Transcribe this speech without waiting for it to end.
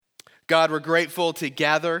God, we're grateful to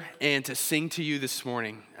gather and to sing to you this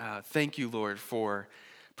morning. Thank you, Lord, for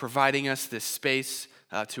providing us this space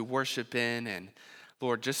to worship in, and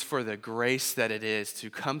Lord, just for the grace that it is to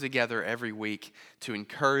come together every week to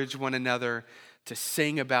encourage one another, to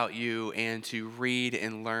sing about you, and to read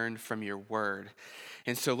and learn from your word.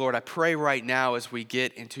 And so, Lord, I pray right now as we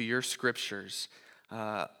get into your scriptures,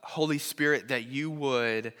 Holy Spirit, that you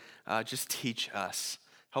would just teach us.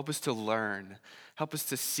 Help us to learn. Help us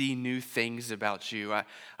to see new things about you.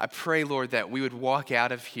 I pray, Lord, that we would walk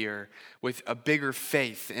out of here with a bigger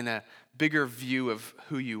faith and a bigger view of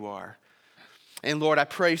who you are. And Lord, I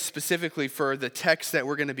pray specifically for the text that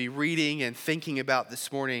we're going to be reading and thinking about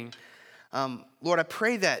this morning. Lord, I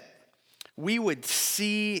pray that we would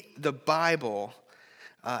see the Bible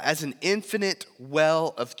as an infinite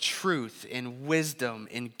well of truth and wisdom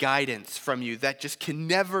and guidance from you that just can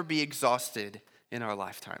never be exhausted in our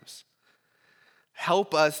lifetimes.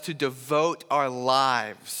 Help us to devote our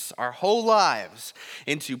lives, our whole lives,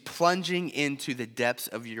 into plunging into the depths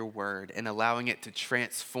of your word and allowing it to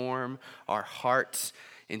transform our hearts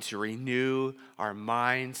and to renew our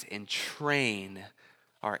minds and train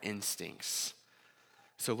our instincts.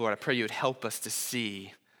 So, Lord, I pray you would help us to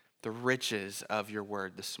see the riches of your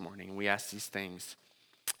word this morning. We ask these things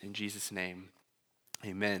in Jesus' name.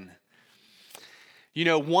 Amen. You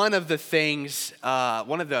know, one of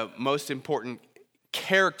the most important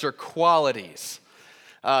character qualities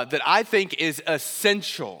that I think is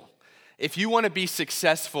essential if you want to be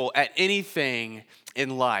successful at anything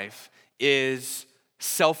in life is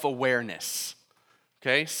self-awareness.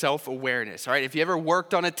 Okay, self-awareness. All right, if you ever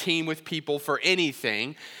worked on a team with people for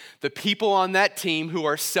anything, the people on that team who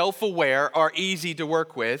are self-aware are easy to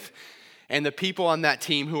work with, and the people on that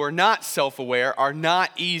team who are not self-aware are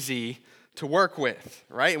not easy to work with,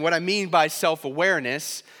 right? And what I mean by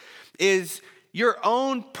self-awareness is your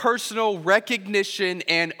own personal recognition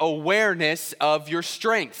and awareness of your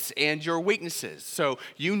strengths and your weaknesses. So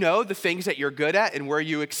you know the things that you're good at and where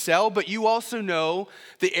you excel, but you also know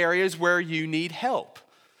the areas where you need help.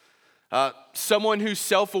 Someone who's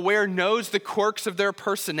self-aware knows the quirks of their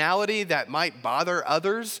personality that might bother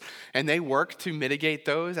others, and they work to mitigate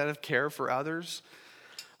those out of care for others.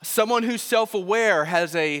 Someone who's self-aware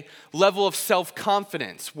has a level of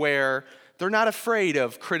self-confidence where they're not afraid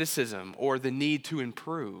of criticism or the need to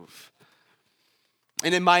improve.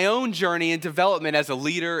 And in my own journey and development as a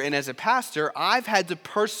leader and as a pastor, I've had to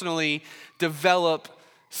personally develop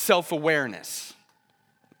self-awareness.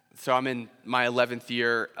 So I'm in my 11th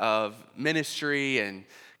year of ministry and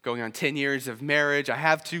going on 10 years of marriage. I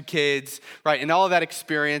have 2 kids, right? And all of that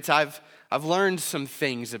experience, I've learned some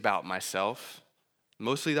things about myself,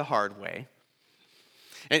 mostly the hard way.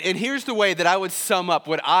 And here's the way that I would sum up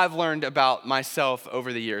what I've learned about myself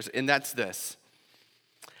over the years, and that's this.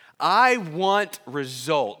 I want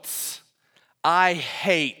results. I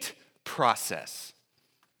hate process.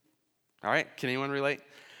 All right, can anyone relate?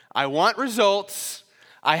 I want results.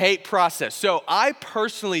 I hate process. So I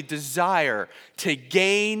personally desire to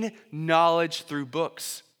gain knowledge through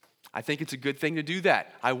books. I think it's a good thing to do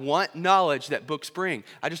that. I want knowledge that books bring.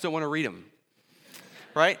 I just don't want to read them,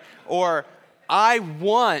 right? Or I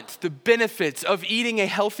want the benefits of eating a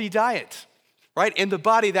healthy diet, right? And the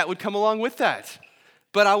body that would come along with that.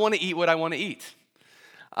 But I want to eat what I want to eat.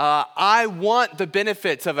 I want the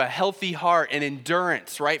benefits of a healthy heart and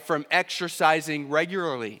endurance, right? From exercising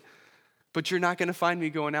regularly. But you're not going to find me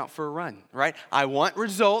going out for a run, right? I want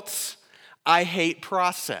results. I hate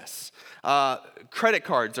process. Credit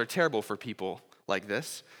cards are terrible for people like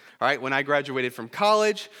this. All right, when I graduated from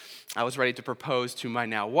college, I was ready to propose to my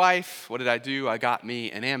now wife. What did I do? I got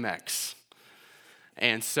me an Amex.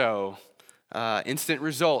 And so, instant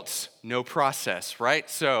results, no process, right?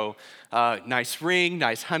 So, nice ring,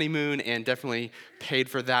 nice honeymoon, and definitely paid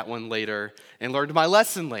for that one later and learned my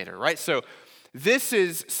lesson later, right? So, this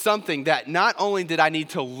is something that not only did I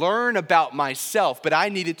need to learn about myself, but I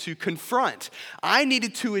needed to confront. I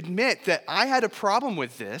needed to admit that I had a problem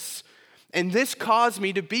with this, and this caused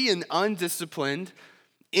me to be an undisciplined,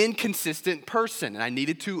 inconsistent person, and I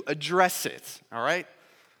needed to address it, all right?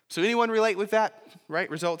 So anyone relate with that, right?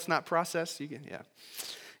 Results, not process? Yeah.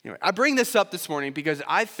 Anyway, I bring this up this morning because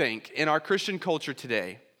I think in our Christian culture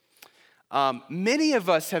today, many of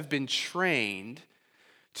us have been trained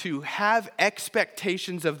to have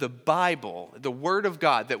expectations of the Bible, the Word of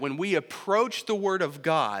God, that when we approach the Word of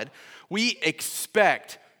God, we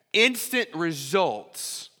expect instant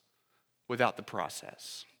results without the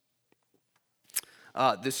process.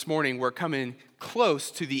 This morning, we're coming close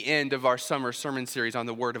to the end of our summer sermon series on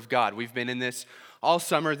the Word of God. We've been in this all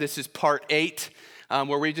summer. This is part 8.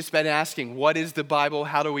 where we've just been asking, what is the Bible?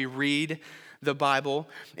 How do we read the Bible?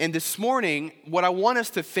 And this morning, what I want us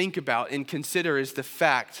to think about and consider is the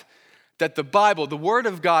fact that the Bible, the Word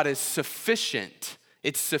of God, is sufficient.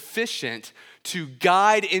 It's sufficient to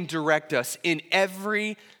guide and direct us in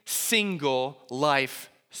every single life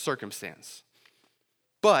circumstance.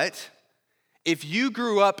 But if you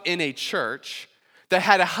grew up in a church that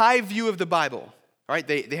had a high view of the Bible, right?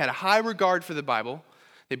 They had a high regard for the Bible.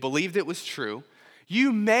 They believed it was true.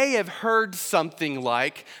 You may have heard something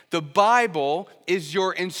like, the Bible is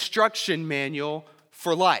your instruction manual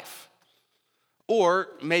for life. Or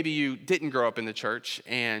maybe you didn't grow up in the church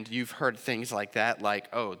and you've heard things like that, like,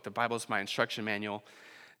 oh, the Bible's my instruction manual.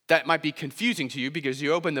 That might be confusing to you because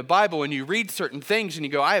you open the Bible and you read certain things and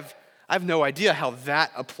you go, I have no idea how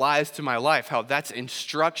that applies to my life, how that's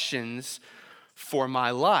instructions for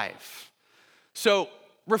my life. So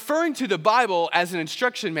referring to the Bible as an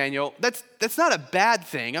instruction manual, that's not a bad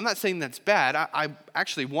thing. I'm not saying that's bad. I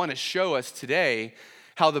actually want to show us today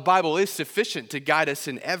how the Bible is sufficient to guide us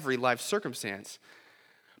in every life circumstance.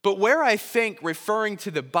 But where I think referring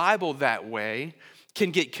to the Bible that way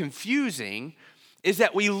can get confusing is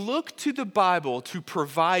that we look to the Bible to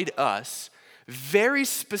provide us very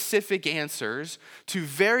specific answers to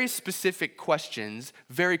very specific questions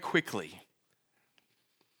very quickly.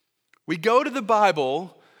 We go to the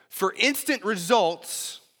Bible for instant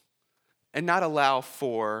results and not allow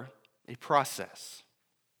for a process.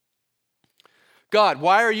 God,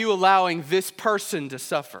 why are you allowing this person to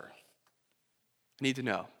suffer? I need to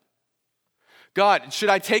know. God, should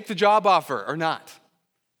I take the job offer or not?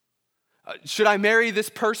 Should I marry this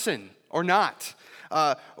person or not?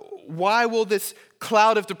 Why will this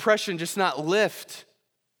cloud of depression just not lift?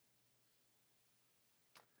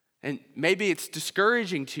 And maybe it's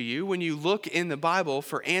discouraging to you when you look in the Bible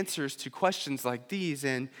for answers to questions like these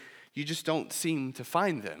and you just don't seem to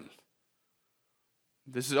find them.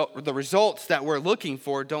 The results that we're looking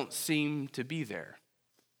for don't seem to be there.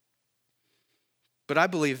 But I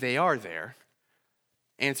believe they are there.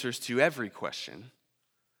 Answers to every question.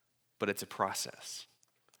 But it's a process.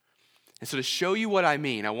 And so to show you what I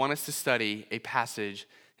mean, I want us to study a passage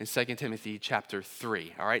in 2 Timothy chapter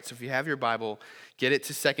 3. All right, so if you have your Bible, get it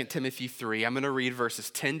to 2 Timothy 3. I'm going to read verses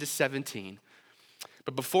 10 to 17.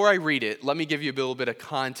 But before I read it, let me give you a little bit of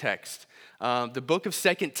context. The book of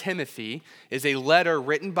 2 Timothy is a letter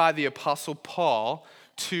written by the Apostle Paul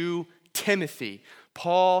to Timothy.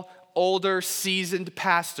 Paul, older, seasoned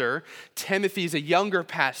pastor. Timothy is a younger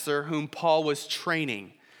pastor whom Paul was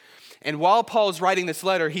training. And while Paul is writing this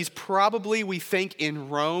letter, he's probably, we think, in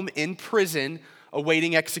Rome, in prison,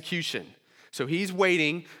 awaiting execution. So he's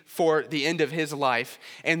waiting for the end of his life.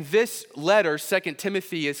 And this letter, 2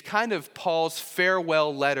 Timothy, is kind of Paul's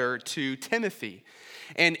farewell letter to Timothy.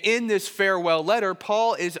 And in this farewell letter,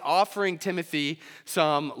 Paul is offering Timothy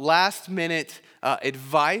some last-minute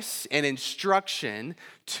advice and instruction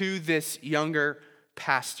to this younger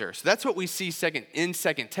pastor. So that's what we see in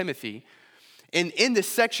 2 Timothy. And in this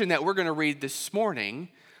section that we're going to read this morning,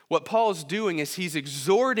 what Paul's doing is he's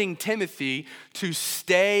exhorting Timothy to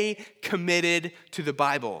stay committed to the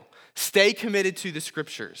Bible. Stay committed to the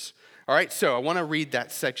Scriptures. All right, so I want to read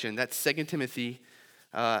that section. That's 2 Timothy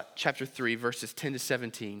chapter 3, verses 10 to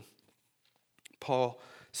 17. Paul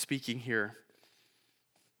speaking here.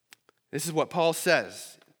 This is what Paul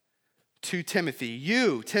says to Timothy.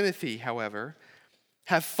 You, Timothy, however,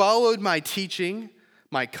 have followed my teaching,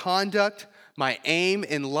 my conduct, my aim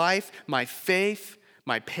in life, my faith,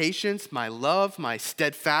 my patience, my love, my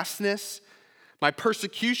steadfastness, my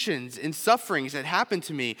persecutions and sufferings that happened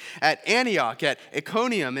to me at Antioch, at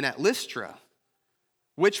Iconium, and at Lystra,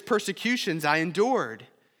 which persecutions I endured.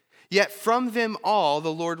 Yet from them all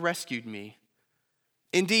the Lord rescued me.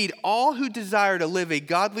 Indeed, all who desire to live a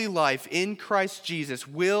godly life in Christ Jesus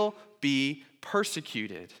will be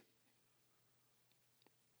persecuted,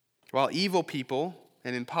 while evil people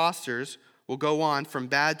and impostors will go on from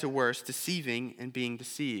bad to worse, deceiving and being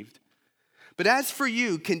deceived. But as for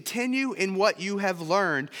you, continue in what you have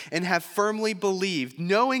learned and have firmly believed,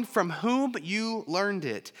 knowing from whom you learned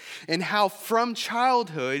it, and how from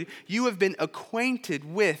childhood you have been acquainted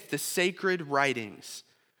with the sacred writings,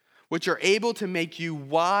 which are able to make you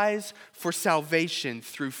wise for salvation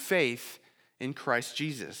through faith in Christ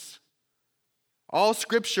Jesus. All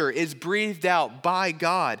Scripture is breathed out by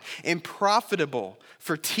God and profitable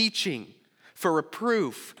for teaching, for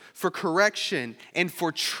reproof, for correction, and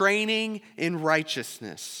for training in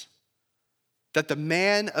righteousness, that the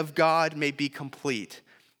man of God may be complete,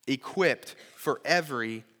 equipped for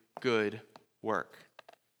every good work.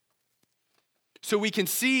 So we can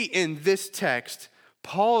see in this text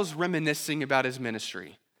Paul's reminiscing about his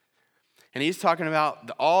ministry. And he's talking about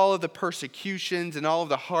all of the persecutions and all of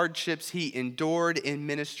the hardships he endured in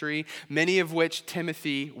ministry, many of which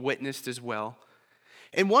Timothy witnessed as well.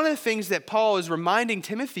 And one of the things that Paul is reminding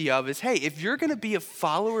Timothy of is, hey, if you're going to be a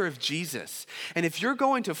follower of Jesus, and if you're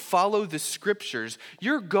going to follow the scriptures,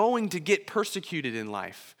 you're going to get persecuted in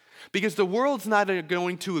life. Because the world's not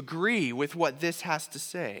going to agree with what this has to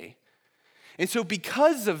say. And so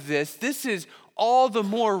because of this is all the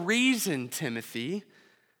more reason, Timothy,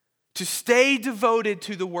 to stay devoted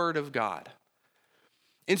to the Word of God.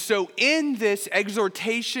 And so in this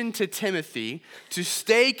exhortation to Timothy to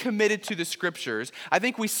stay committed to the Scriptures, I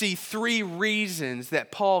think we see three reasons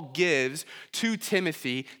that Paul gives to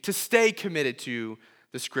Timothy to stay committed to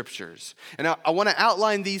the Scriptures. And I want to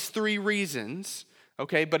outline these three reasons,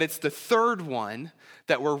 okay? But it's the third one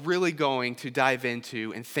that we're really going to dive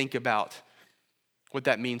into and think about what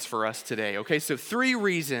that means for us today, okay? So three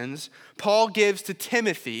reasons Paul gives to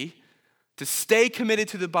Timothy to stay committed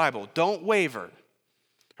to the Bible. Don't waver.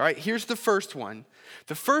 All right, here's the first one.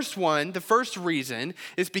 The first reason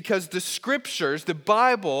is because the Scriptures, the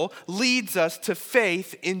Bible, leads us to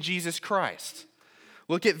faith in Jesus Christ.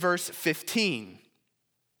 Look at verse 15.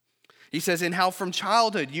 He says, "And how from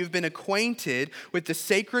childhood you've been acquainted with the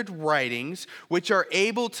sacred writings, which are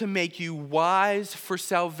able to make you wise for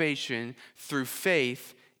salvation through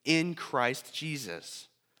faith in Christ Jesus."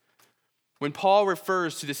 When Paul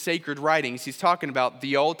refers to the sacred writings, he's talking about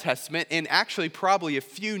the Old Testament and actually probably a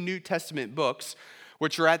few New Testament books,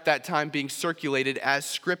 which are at that time being circulated as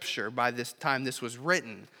scripture by this time this was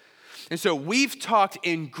written. And so we've talked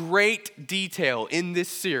in great detail in this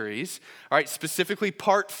series, all right, specifically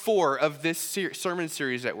part 4 of this sermon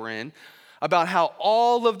series that we're in, about how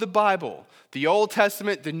all of the Bible, the Old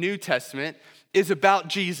Testament, the New Testament, is about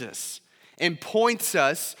Jesus and points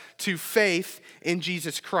us to faith in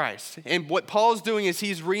Jesus Christ. And what Paul's doing is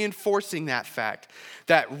he's reinforcing that fact,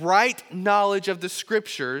 that right knowledge of the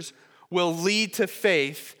Scriptures will lead to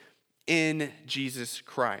faith in Jesus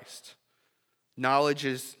Christ. Knowledge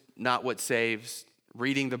is not what saves.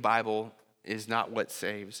 Reading the Bible is not what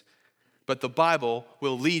saves. But the Bible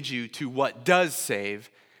will lead you to what does save,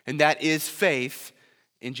 and that is faith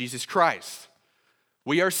in Jesus Christ.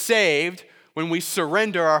 We are saved when we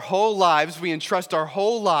surrender our whole lives, we entrust our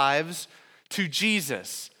whole lives to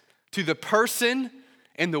Jesus, to the person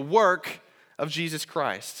and the work of Jesus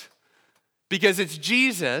Christ. Because it's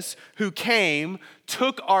Jesus who came,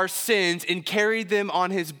 took our sins, and carried them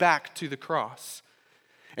on his back to the cross.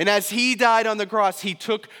 And as he died on the cross, he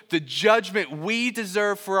took the judgment we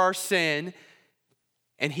deserve for our sin,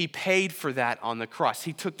 and he paid for that on the cross.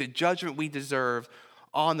 He took the judgment we deserve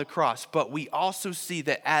on the cross. But we also see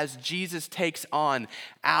that as Jesus takes on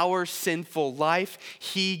our sinful life,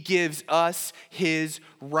 he gives us his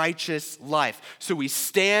righteous life. So we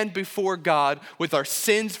stand before God with our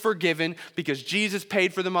sins forgiven because Jesus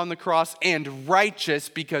paid for them on the cross, and righteous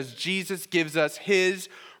because Jesus gives us his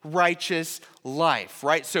righteous life,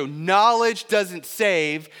 right? So knowledge doesn't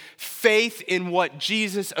save. Faith in what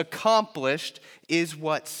Jesus accomplished is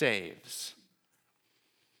what saves.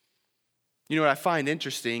 You know what I find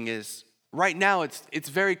interesting is right now it's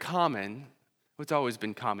very common, it's always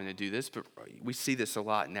been common to do this, but we see this a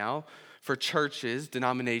lot now, for churches,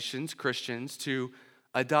 denominations, Christians to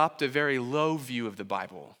adopt a very low view of the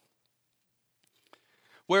Bible,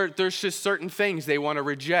 where there's just certain things they want to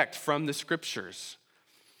reject from the Scriptures.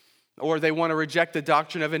 Or they want to reject the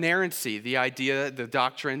doctrine of inerrancy, the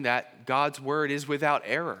doctrine that God's word is without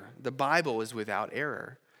error. The Bible is without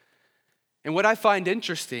error. And what I find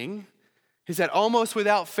interesting is that almost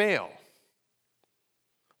without fail,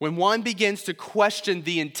 when one begins to question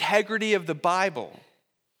the integrity of the Bible,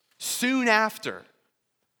 soon after,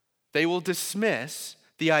 they will dismiss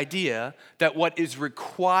the idea that what is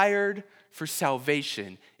required for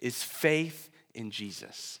salvation is faith in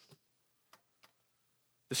Jesus.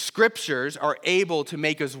 The Scriptures are able to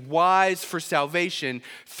make us wise for salvation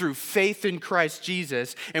through faith in Christ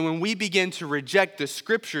Jesus. And when we begin to reject the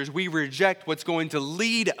Scriptures, we reject what's going to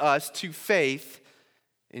lead us to faith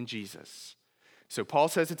in Jesus. So Paul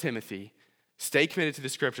says to Timothy, stay committed to the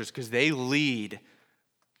Scriptures because they lead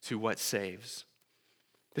to what saves.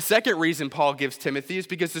 The second reason Paul gives Timothy is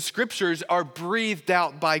because the Scriptures are breathed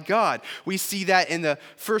out by God. We see that in the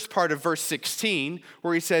first part of verse 16,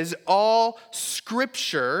 where he says, all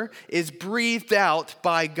Scripture is breathed out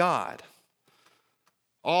by God.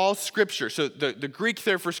 All Scripture. So the Greek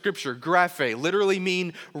there for Scripture, graphe, literally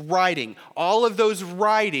mean writing. All of those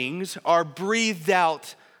writings are breathed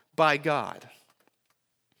out by God.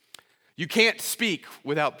 You can't speak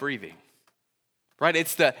without breathing. right?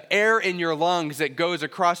 It's the air in your lungs that goes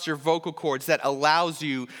across your vocal cords that allows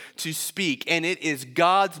you to speak. And it is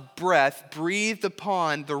God's breath breathed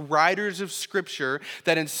upon the writers of Scripture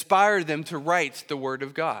that inspired them to write the Word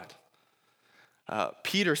of God.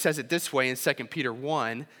 Peter says it this way in 2 Peter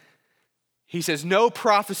 1. He says, no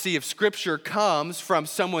prophecy of Scripture comes from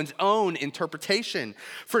someone's own interpretation,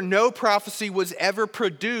 for no prophecy was ever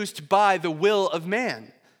produced by the will of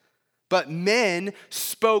man. But men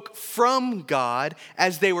spoke from God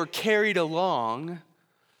as they were carried along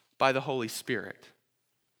by the Holy Spirit.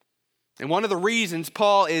 And one of the reasons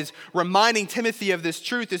Paul is reminding Timothy of this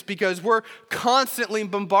truth is because we're constantly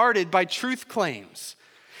bombarded by truth claims.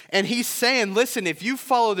 And he's saying, listen, if you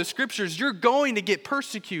follow the Scriptures, you're going to get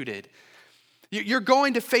persecuted. You're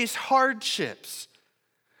going to face hardships.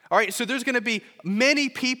 All right, so there's going to be many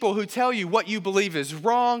people who tell you what you believe is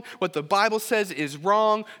wrong, what the Bible says is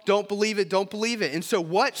wrong, don't believe it, don't believe it. And so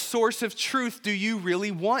what source of truth do you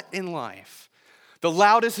really want in life? The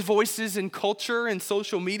loudest voices in culture and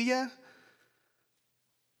social media?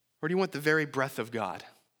 Or do you want the very breath of God?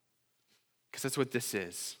 Because that's what this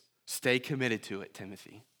is. Stay committed to it,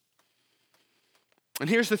 Timothy. And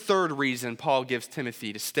here's the third reason Paul gives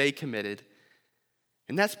Timothy to stay committed.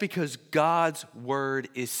 And that's because God's word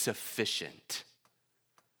is sufficient.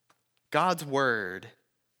 God's word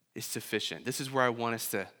is sufficient. This is where I want us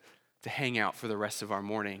to hang out for the rest of our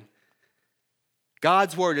morning.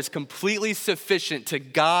 God's word is completely sufficient to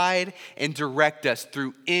guide and direct us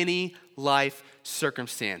through any life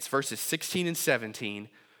circumstance. Verses 16 and 17,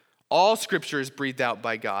 all Scripture is breathed out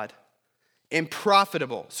by God and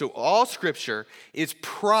profitable. So all Scripture is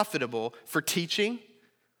profitable for teaching,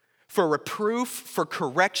 for reproof, for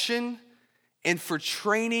correction, and for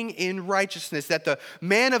training in righteousness, that the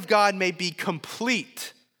man of God may be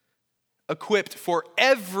complete, equipped for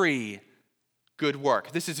every good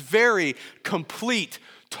work. This is very complete,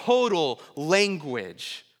 total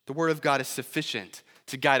language. The Word of God is sufficient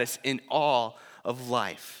to guide us in all of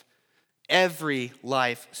life, every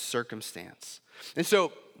life circumstance. And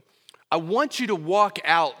so I want you to walk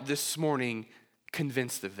out this morning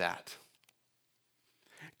convinced of that.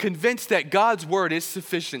 Convinced that God's word is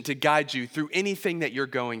sufficient to guide you through anything that you're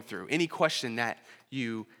going through, any question that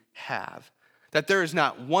you have. That there is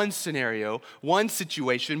not one scenario, one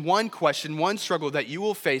situation, one question, one struggle that you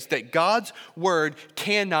will face that God's word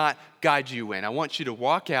cannot guide you in. I want you to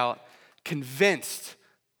walk out convinced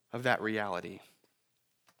of that reality.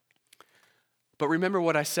 But remember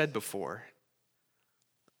what I said before.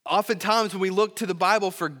 Oftentimes when we look to the Bible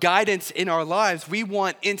for guidance in our lives, we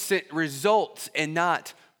want instant results and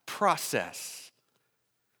not process.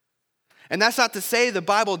 And that's not to say the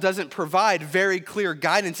Bible doesn't provide very clear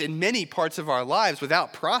guidance in many parts of our lives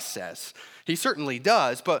without process. He certainly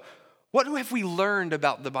does. But what have we learned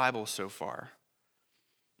about the Bible so far?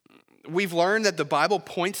 We've learned that the Bible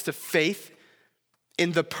points to faith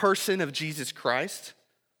in the person of Jesus Christ,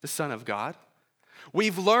 the Son of God.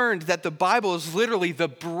 We've learned that the Bible is literally the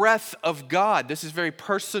breath of God. This is very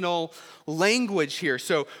personal language here.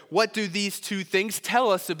 So what do these two things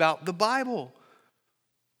tell us about the Bible?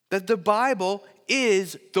 That the Bible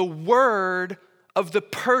is the word of the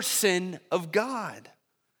person of God.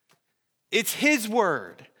 It's His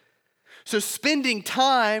word. So spending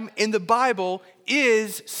time in the Bible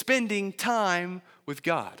is spending time with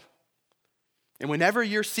God. And whenever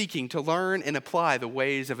you're seeking to learn and apply the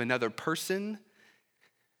ways of another person,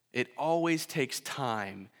 it always takes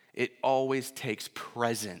time. It always takes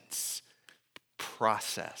presence,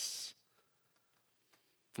 process.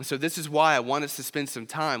 And so this is why I want us to spend some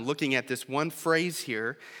time looking at this one phrase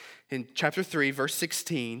here in chapter 3, verse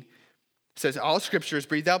 16. It says, all Scripture is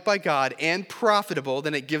breathed out by God and profitable.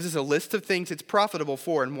 Then it gives us a list of things it's profitable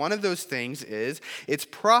for. And one of those things is it's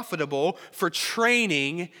profitable for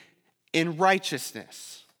training in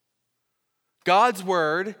righteousness. God's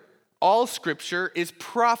word, all Scripture, is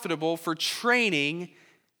profitable for training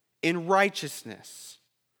in righteousness.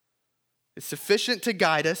 It's sufficient to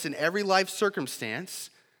guide us in every life circumstance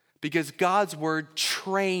because God's word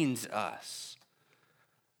trains us.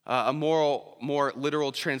 A more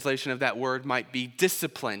literal translation of that word might be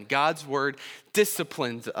discipline. God's word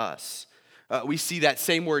disciplines us. We see that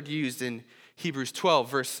same word used in Hebrews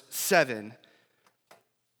 12, verse 7,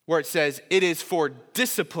 where it says, it is for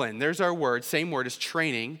discipline. There's our word, same word as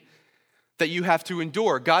training, that you have to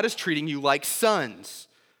endure. God is treating you like sons.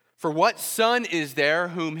 For what son is there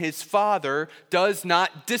whom his father does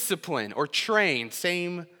not discipline or train?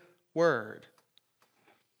 Same word.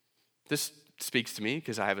 This speaks to me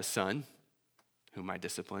because I have a son whom I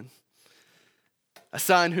discipline. A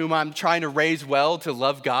son whom I'm trying to raise well to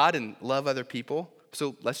love God and love other people.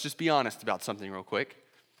 So let's just be honest about something real quick.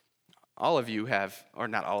 All of you have, or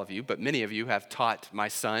not all of you, but many of you have taught my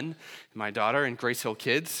son and my daughter in Grace Hill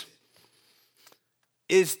Kids.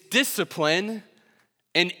 Is discipline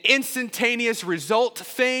an instantaneous result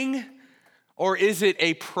thing, or is it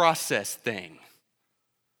a process thing?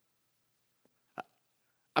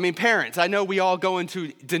 I mean, parents, I know we all go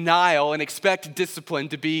into denial and expect discipline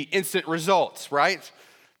to be instant results, right?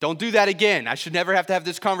 Don't do that again. I should never have to have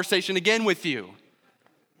this conversation again with you.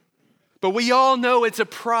 But we all know it's a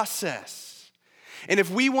process. And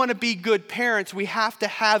if we want to be good parents, we have to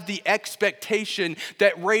have the expectation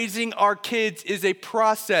that raising our kids is a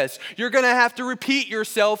process. You're going to have to repeat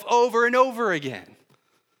yourself over and over again.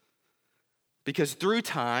 Because through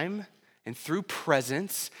time and through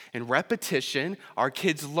presence and repetition, our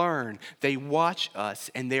kids learn. They watch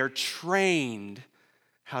us and they're trained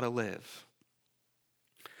how to live.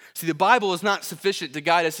 See, the Bible is not sufficient to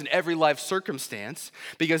guide us in every life circumstance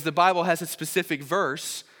because the Bible has a specific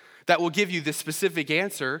verse that will give you the specific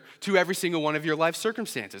answer to every single one of your life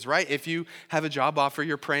circumstances, right? If you have a job offer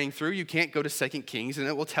you're praying through, you can't go to 2 Kings and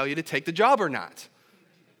it will tell you to take the job or not.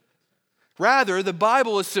 Rather, the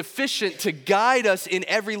Bible is sufficient to guide us in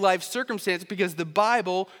every life circumstance because the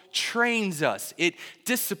Bible trains us. It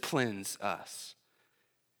disciplines us.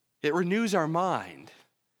 It renews our mind.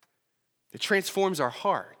 It transforms our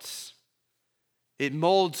hearts. It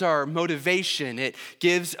molds our motivation. It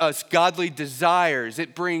gives us godly desires.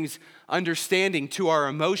 It brings understanding to our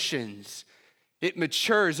emotions. It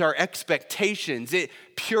matures our expectations. It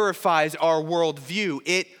purifies our worldview.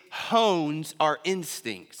 It hones our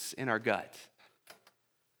instincts in our gut.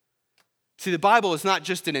 See, the Bible is not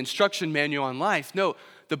just an instruction manual on life. No,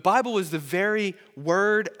 the Bible is the very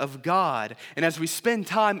Word of God. And as we spend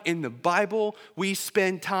time in the Bible, we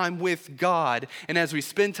spend time with God. And as we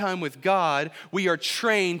spend time with God, we are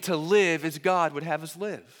trained to live as God would have us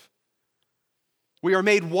live. We are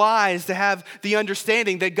made wise to have the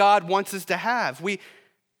understanding that God wants us to have.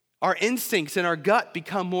 Our instincts and our gut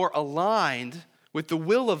become more aligned with the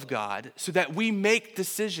will of God so that we make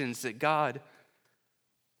decisions that God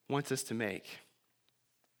wants us to make.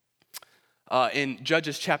 In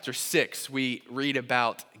Judges chapter 6, we read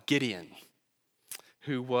about Gideon,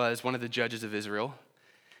 who was one of the judges of Israel.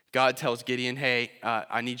 God tells Gideon, hey,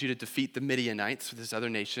 I need you to defeat the Midianites, this other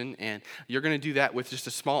nation, and you're going to do that with just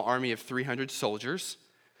a small army of 300 soldiers.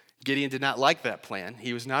 Gideon did not like that plan.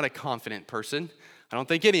 He was not a confident person. I don't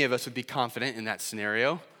think any of us would be confident in that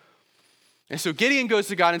scenario. And so Gideon goes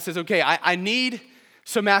to God and says, okay, I need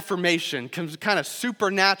some affirmation, kind of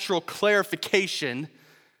supernatural clarification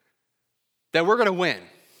that we're going to win.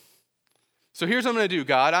 So here's what I'm going to do,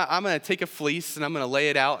 God. I'm going to take a fleece and I'm going to lay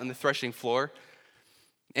it out on the threshing floor.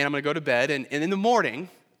 And I'm going to go to bed. And in the morning,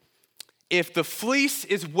 if the fleece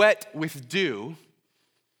is wet with dew,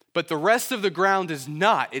 but the rest of the ground is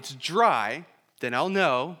not, it's dry, then I'll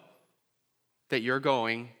know that you're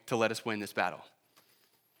going to let us win this battle.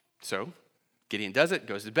 So Gideon does it,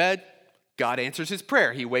 goes to bed. God answers his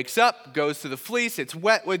prayer. He wakes up, goes to the fleece. It's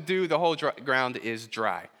wet with dew. The whole ground is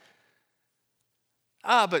dry.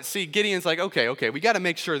 But see, Gideon's like, okay, we got to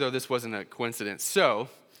make sure, though, this wasn't a coincidence. So,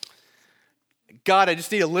 God, I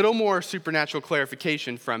just need a little more supernatural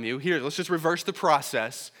clarification from you. Here, let's just reverse the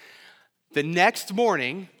process. The next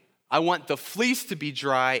morning, I want the fleece to be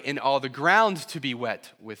dry and all the ground to be wet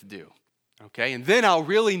with dew. Okay, and then I'll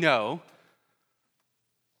really know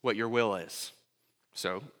what your will is.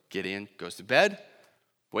 So, Gideon goes to bed,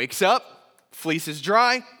 wakes up, fleece is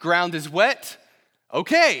dry, ground is wet.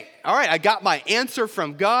 Okay, all right, I got my answer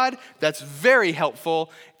from God. That's very helpful.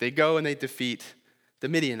 They go and they defeat the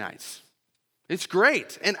Midianites. It's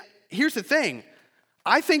great. And here's the thing.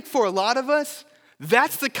 I think for a lot of us,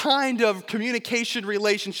 that's the kind of communication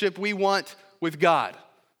relationship we want with God,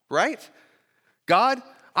 right? God,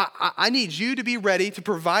 I need you to be ready to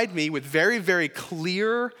provide me with very, very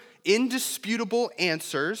clear, indisputable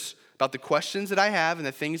answers about the questions that I have and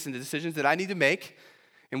the things and the decisions that I need to make.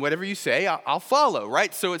 And whatever you say, I'll follow,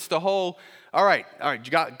 right? So it's the whole, all right,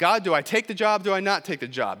 God, do I take the job? Do I not take the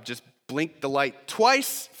job? Just blink the light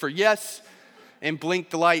twice for yes, and blink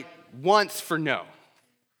the light once for no.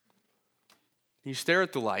 You stare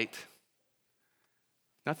at the light.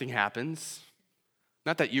 Nothing happens.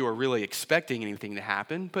 Not that you are really expecting anything to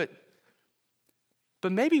happen, but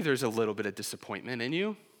maybe there's a little bit of disappointment in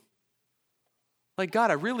you. Like, God,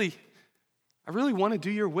 I really want to do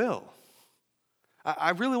your will.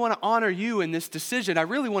 I really want to honor you in this decision. I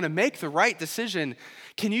really want to make the right decision.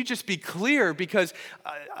 Can you just be clear? Because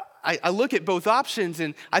I look at both options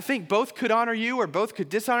and I think both could honor you or both could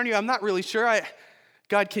dishonor you. I'm not really sure.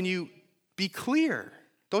 God, can you be clear?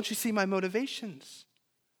 Don't you see my motivations?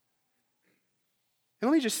 And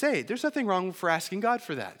let me just say, there's nothing wrong for asking God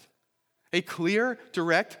for that. A clear,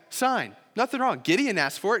 direct sign. Nothing wrong. Gideon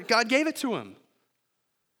asked for it. God gave it to him.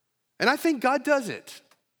 And I think God does it.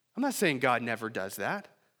 I'm not saying God never does that.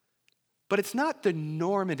 But it's not the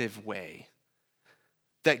normative way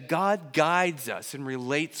that God guides us and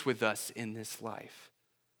relates with us in this life.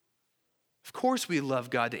 Of course, we love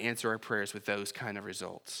God to answer our prayers with those kind of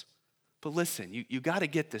results. But listen, you got to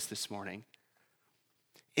get this morning.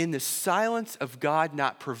 In the silence of God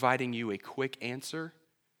not providing you a quick answer,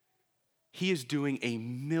 He is doing a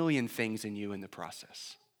million things in you in the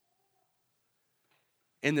process.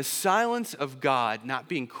 In the silence of God not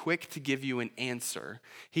being quick to give you an answer,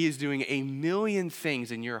 He is doing a million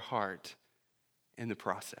things in your heart in the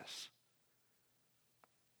process.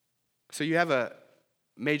 So you have a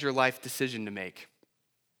major life decision to make.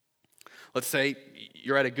 Let's say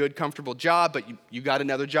you're at a good, comfortable job, but you got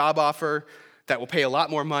another job offer that will pay a lot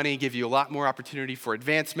more money, give you a lot more opportunity for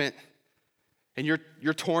advancement, and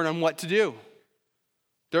you're torn on what to do.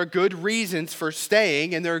 There are good reasons for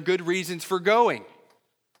staying, and there are good reasons for going.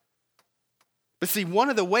 But see, one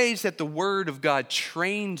of the ways that the Word of God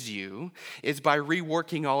trains you is by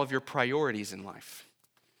reworking all of your priorities in life.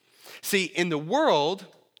 See, in the world,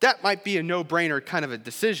 that might be a no-brainer kind of a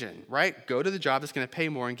decision, right? Go to the job that's going to pay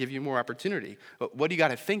more and give you more opportunity. But what do you got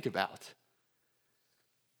to think about?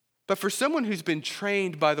 But for someone who's been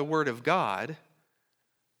trained by the Word of God,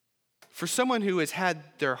 for someone who has had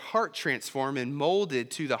their heart transformed and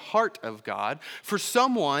molded to the heart of God, for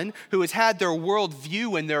someone who has had their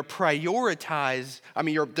worldview and their priorities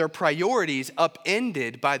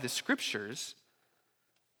upended by the Scriptures,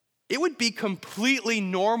 it would be completely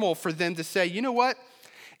normal for them to say, you know what?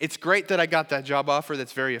 It's great that I got that job offer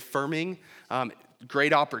that's very affirming,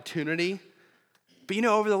 great opportunity. But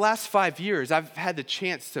over the last 5 years, I've had the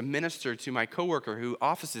chance to minister to my coworker who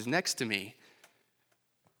offices next to me.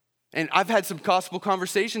 And I've had some gospel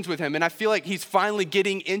conversations with him, and I feel like he's finally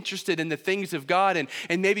getting interested in the things of God,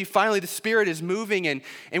 and maybe finally the Spirit is moving, and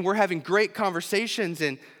we're having great conversations.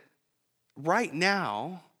 And right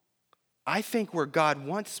now, I think where God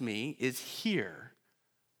wants me is here,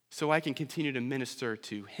 so I can continue to minister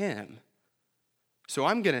to him. So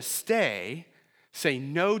I'm going to say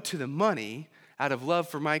no to the money out of love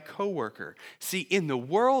for my coworker. See, in the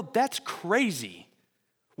world, that's crazy.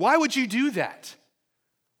 Why would you do that?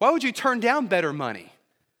 Why would you turn down better money?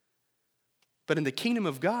 But in the kingdom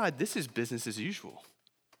of God, this is business as usual.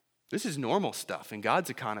 This is normal stuff in God's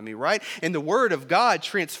economy, right? And the Word of God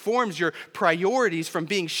transforms your priorities from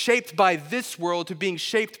being shaped by this world to being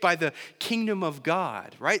shaped by the kingdom of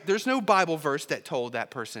God, right? There's no Bible verse that told that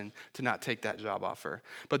person to not take that job offer.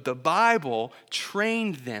 But the Bible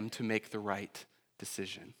trained them to make the right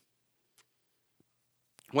decision.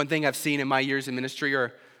 One thing I've seen in my years in ministry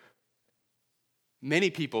are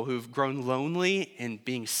many people who've grown lonely and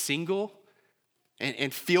being single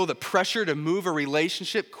and feel the pressure to move a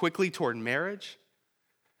relationship quickly toward marriage.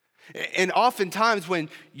 And oftentimes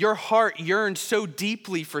when your heart yearns so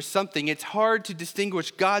deeply for something, it's hard to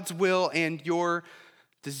distinguish God's will and your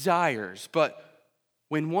desires. But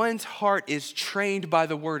when one's heart is trained by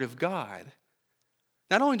the Word of God,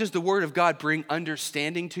 not only does the Word of God bring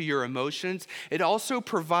understanding to your emotions, it also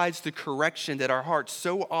provides the correction that our heart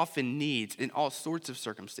so often needs in all sorts of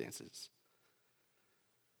circumstances.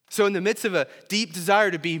 So in the midst of a deep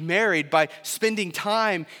desire to be married, by spending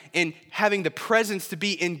time and having the presence to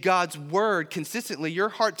be in God's Word consistently, your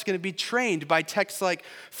heart's going to be trained by texts like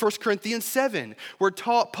 1 Corinthians 7, where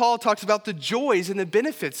Paul talks about the joys and the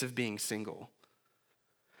benefits of being single.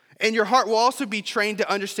 And your heart will also be trained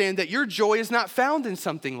to understand that your joy is not found in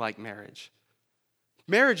something like marriage.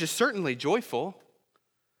 Marriage is certainly joyful,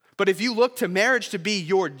 but if you look to marriage to be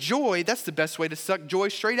your joy, that's the best way to suck joy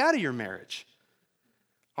straight out of your marriage.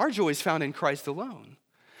 Our joy is found in Christ alone.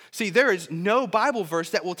 See, there is no Bible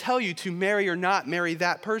verse that will tell you to marry or not marry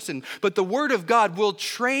that person, but the Word of God will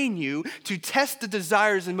train you to test the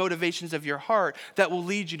desires and motivations of your heart that will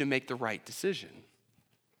lead you to make the right decision.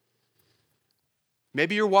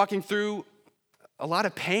 Maybe you're walking through a lot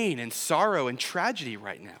of pain and sorrow and tragedy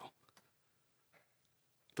right now.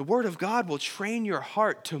 The Word of God will train your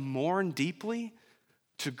heart to mourn deeply,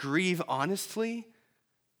 to grieve honestly,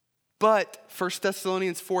 but 1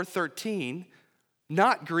 Thessalonians 4:13,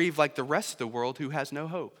 not grieve like the rest of the world who has no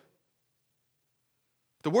hope.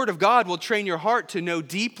 The Word of God will train your heart to know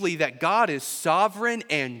deeply that God is sovereign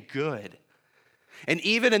and good. And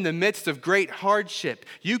even in the midst of great hardship,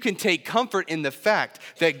 you can take comfort in the fact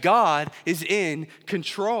that God is in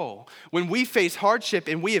control. When we face hardship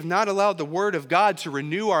and we have not allowed the Word of God to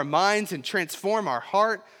renew our minds and transform our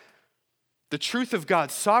heart, the truth of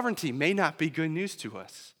God's sovereignty may not be good news to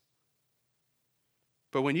us.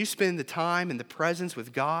 But when you spend the time in the presence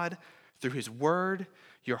with God through His Word,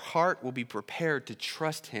 your heart will be prepared to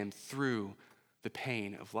trust Him through the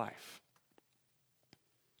pain of life.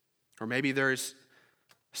 Or maybe there's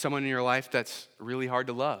someone in your life that's really hard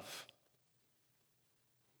to love.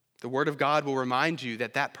 The Word of God will remind you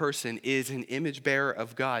that that person is an image bearer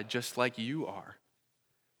of God just like you are.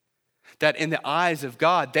 That in the eyes of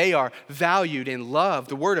God, they are valued and loved.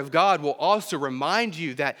 The Word of God will also remind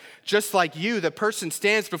you that just like you, the person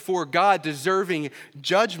stands before God deserving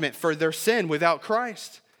judgment for their sin without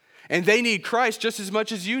Christ. And they need Christ just as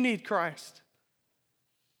much as you need Christ.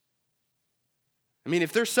 I mean,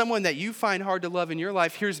 if there's someone that you find hard to love in your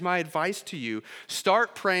life, here's my advice to you.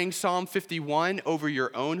 Start praying Psalm 51 over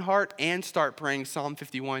your own heart and start praying Psalm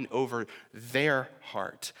 51 over their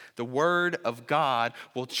heart. The Word of God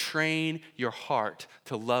will train your heart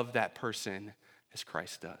to love that person as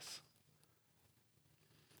Christ does.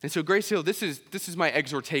 And so, Grace Hill, this is my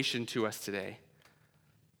exhortation to us today.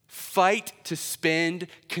 Fight to spend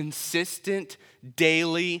consistent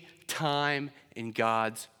daily time in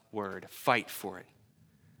God's Word. Fight for it.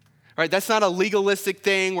 All right, that's not a legalistic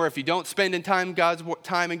thing where if you don't spend time in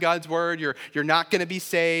God's Word, you're not going to be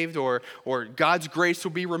saved or God's grace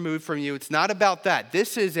will be removed from you. It's not about that.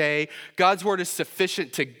 This is God's Word is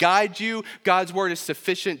sufficient to guide you. God's Word is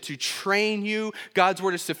sufficient to train you. God's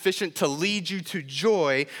Word is sufficient to lead you to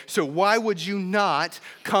joy. So why would you not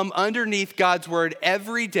come underneath God's Word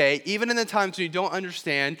every day, even in the times when you don't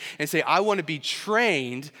understand, and say, I want to be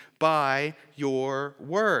trained by your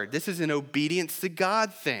Word. This is an obedience to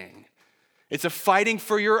God thing. It's a fighting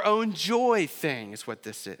for your own joy thing is what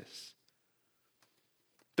this is.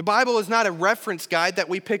 The Bible is not a reference guide that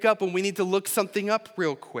we pick up when we need to look something up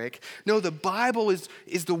real quick. No, the Bible is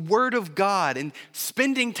the Word of God, and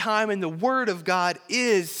spending time in the Word of God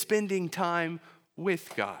is spending time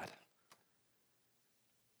with God.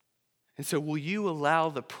 And so will you allow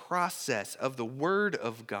the process of the Word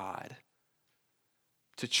of God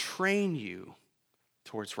to train you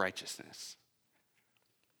towards righteousness?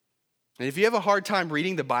 And if you have a hard time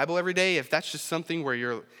reading the Bible every day, if that's just something where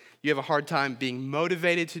you have a hard time being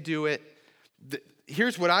motivated to do it,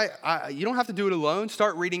 here's what you don't have to do it alone.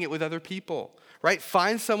 Start reading it with other people, right?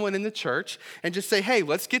 Find someone in the church and just say, hey,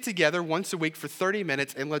 let's get together once a week for 30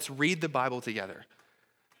 minutes and let's read the Bible together.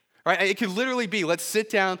 Right? It could literally be, let's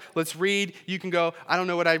sit down, let's read. You can go, I don't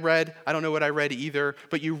know what I read either.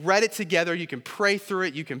 But you read it together, you can pray through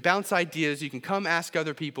it, you can bounce ideas, you can come ask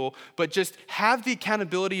other people, but just have the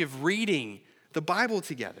accountability of reading the Bible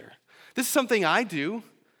together. This is something I do.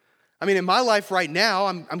 I mean, in my life right now,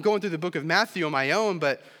 I'm going through the book of Matthew on my own,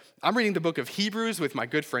 but I'm reading the book of Hebrews with my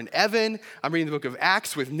good friend Evan. I'm reading the book of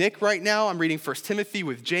Acts with Nick right now. I'm reading 1 Timothy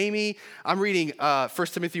with Jamie. I'm reading 1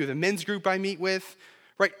 Timothy with a men's group I meet with.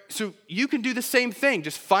 Right, so you can do the same thing.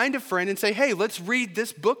 Just find a friend and say, hey, let's read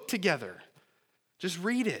this book together. Just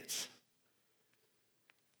read it.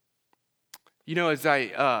 You know, as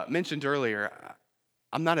I mentioned earlier,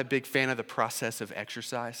 I'm not a big fan of the process of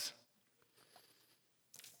exercise.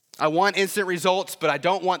 I want instant results, but I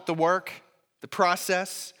don't want the work, the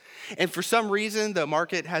process. And for some reason, the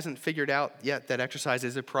market hasn't figured out yet that exercise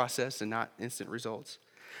is a process and not instant results.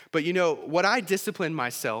 But you know, what I discipline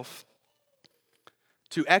myself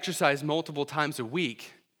to exercise multiple times a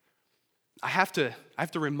week, I have to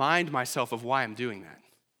remind myself of why I'm doing that.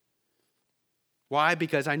 Why?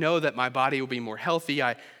 Because I know that my body will be more healthy.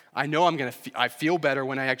 I know I feel better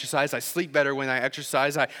when I exercise. I sleep better when I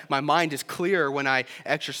exercise. My mind is clearer when I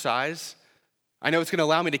exercise. I know it's going to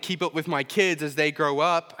allow me to keep up with my kids as they grow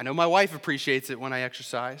up. I know my wife appreciates it when I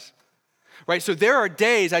exercise. Right, so there are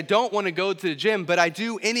days I don't want to go to the gym, but I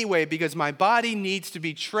do anyway because my body needs to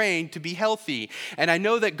be trained to be healthy. And I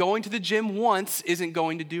know that going to the gym once isn't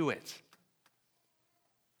going to do it.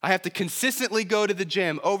 I have to consistently go to the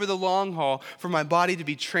gym over the long haul for my body to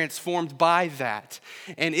be transformed by that.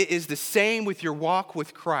 And it is the same with your walk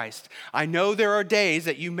with Christ. I know there are days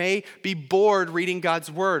that you may be bored reading God's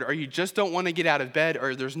Word, or you just don't want to get out of bed,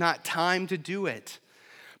 or there's not time to do it.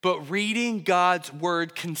 But reading God's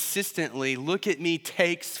Word consistently, look at me,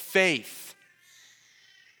 takes faith.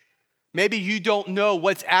 Maybe you don't know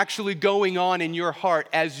what's actually going on in your heart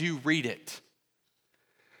as you read it.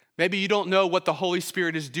 Maybe you don't know what the Holy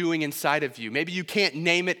Spirit is doing inside of you. Maybe you can't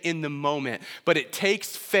name it in the moment, but it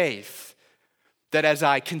takes faith that as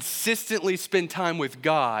I consistently spend time with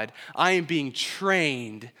God, I am being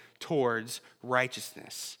trained towards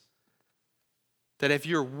righteousness. That if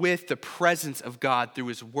you're with the presence of God through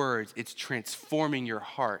his words, it's transforming your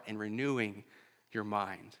heart and renewing your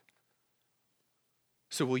mind.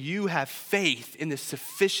 So will you have faith in the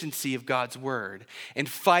sufficiency of God's word and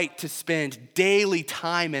fight to spend daily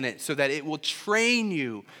time in it so that it will train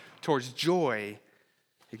you towards joy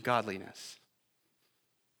and godliness?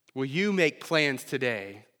 Will you make plans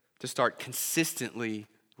today to start consistently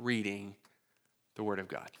reading the word of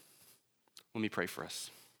God? Let me pray for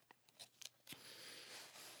us.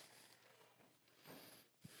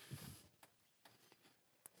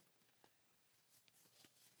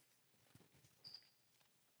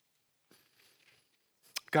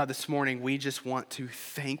 God, this morning we just want to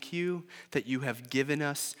thank you that you have given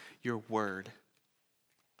us your word.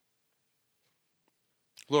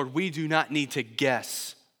 Lord, we do not need to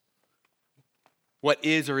guess what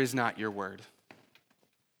is or is not your word.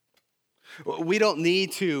 We don't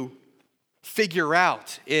need to figure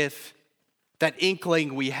out if that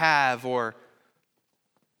inkling we have or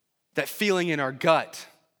that feeling in our gut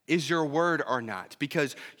is your word or not,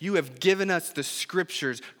 because you have given us the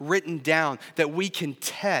scriptures written down that we can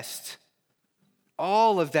test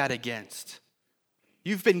all of that against.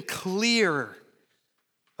 You've been clear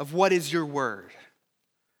of what is your word,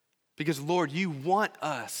 because Lord, you want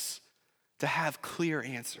us to have clear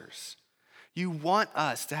answers. You want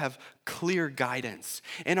us to have clear guidance.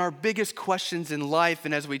 In our biggest questions in life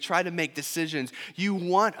and as we try to make decisions, you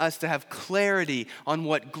want us to have clarity on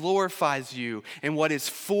what glorifies you and what is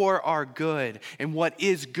for our good and what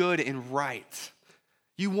is good and right.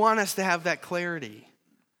 You want us to have that clarity.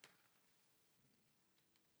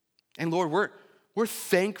 And Lord, we're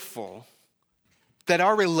thankful that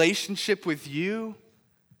our relationship with you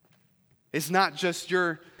is not just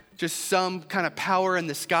some kind of power in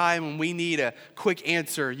the sky, and when we need a quick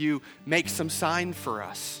answer, you make some sign for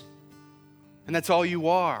us. And that's all you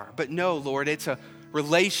are. But no, Lord, it's a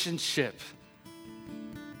relationship.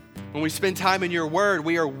 When we spend time in your word,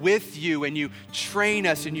 we are with you, and you train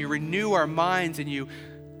us, and you renew our minds, and you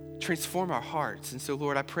transform our hearts. And so,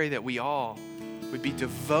 Lord, I pray that we all would be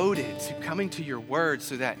devoted to coming to your word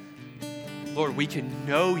so that, Lord, we can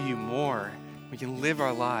know you more. We can live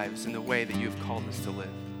our lives in the way that you have called us to live.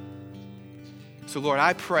 So, Lord,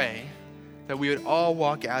 I pray that we would all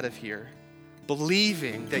walk out of here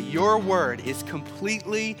believing that your word is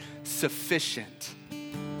completely sufficient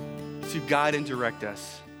to guide and direct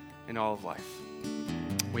us in all of life.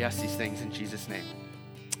 We ask these things in Jesus' name.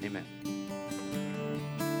 Amen.